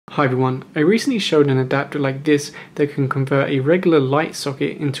Hi everyone, I recently showed an adapter like this that can convert a regular light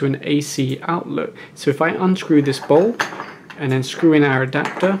socket into an AC outlet. So if I unscrew this bulb and then screw in our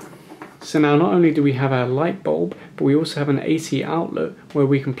adapter, so now not only do we have our light bulb, but we also have an AC outlet where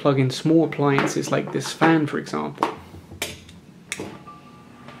we can plug in small appliances like this fan, for example.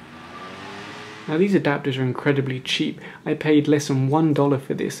 Now these adapters are incredibly cheap. I paid less than $1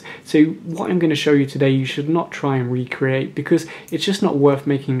 for this. So what I'm going to show you today you should not try and recreate, because it's just not worth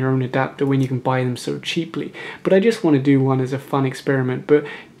making your own adapter when you can buy them so cheaply. But I just want to do one as a fun experiment. But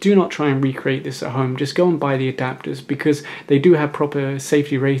do not try and recreate this at home. Just go and buy the adapters because they do have proper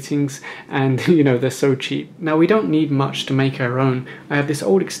safety ratings and you know, they're so cheap. Now we don't need much to make our own. I have this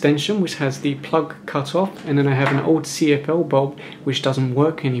old extension which has the plug cut off, and then I have an old CFL bulb which doesn't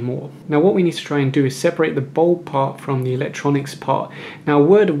work anymore. Now what we need to try and do is separate the bulb part from the electronics part. Now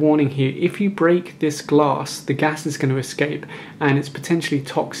word of warning here, if you break this glass, the gas is going to escape and it's potentially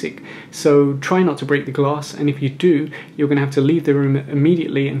toxic. So try not to break the glass, and if you do, you're going to have to leave the room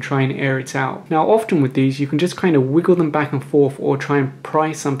immediately and try and air it out. Now often with these you can just kind of wiggle them back and forth or try and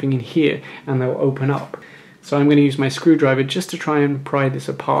pry something in here and they'll open up. So I'm going to use my screwdriver just to try and pry this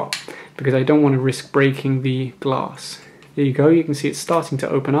apart because I don't want to risk breaking the glass. There you go, you can see it's starting to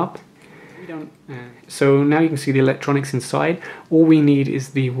open up. So now you can see the electronics inside. All we need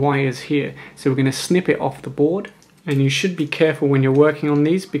is the wires here. So we're going to snip it off the board. And you should be careful when you're working on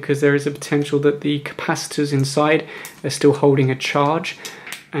these because there is a potential that the capacitors inside are still holding a charge.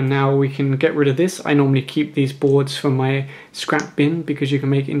 And now we can get rid of this. I normally keep these boards for my scrap bin because you can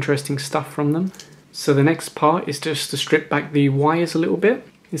make interesting stuff from them. So the next part is just to strip back the wires a little bit.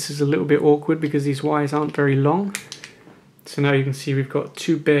 This is a little bit awkward because these wires aren't very long. So now you can see we've got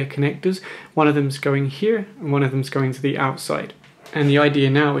two bare connectors. One of them's going here and one of them's going to the outside. And the idea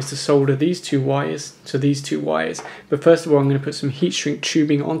now is to solder these two wires to these two wires. But first of all, I'm going to put some heat shrink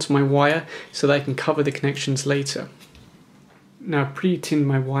tubing onto my wire so that I can cover the connections later. Now I've pre-tinned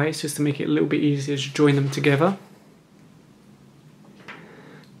my wires just to make it a little bit easier to join them together.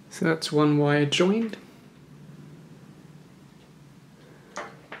 So that's one wire joined.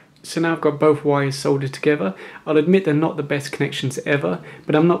 So now I've got both wires soldered together. I'll admit they're not the best connections ever,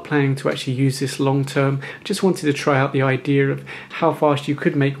 but I'm not planning to actually use this long term. I just wanted to try out the idea of how fast you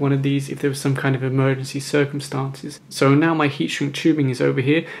could make one of these if there was some kind of emergency circumstances. So now my heat shrink tubing is over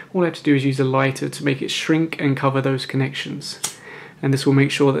here. All I have to do is use a lighter to make it shrink and cover those connections. And this will make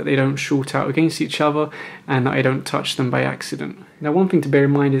sure that they don't short out against each other and that I don't touch them by accident. Now one thing to bear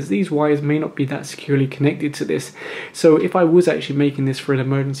in mind is these wires may not be that securely connected to this, so if I was actually making this for an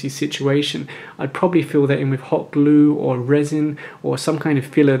emergency situation, I'd probably fill that in with hot glue or resin or some kind of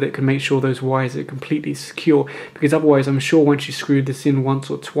filler that can make sure those wires are completely secure, because otherwise I'm sure once you screw this in once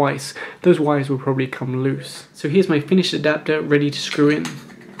or twice, those wires will probably come loose. So here's my finished adapter ready to screw in.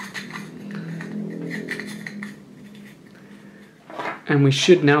 And we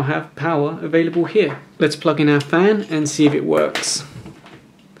should now have power available here. Let's plug in our fan and see if it works.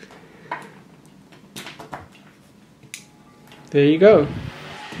 There you go.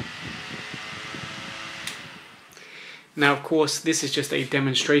 Now of course this is just a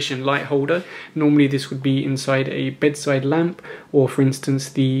demonstration light holder. Normally this would be inside a bedside lamp or for instance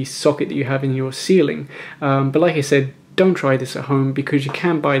the socket that you have in your ceiling. But like I said, don't try this at home because you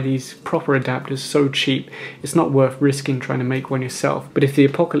can buy these proper adapters so cheap. It's not worth risking trying to make one yourself. But if the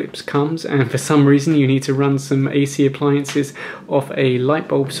apocalypse comes and for some reason you need to run some AC appliances off a light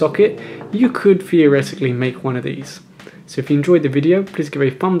bulb socket, you could theoretically make one of these. So if you enjoyed the video, please give a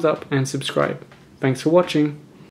thumbs up and subscribe. Thanks for watching.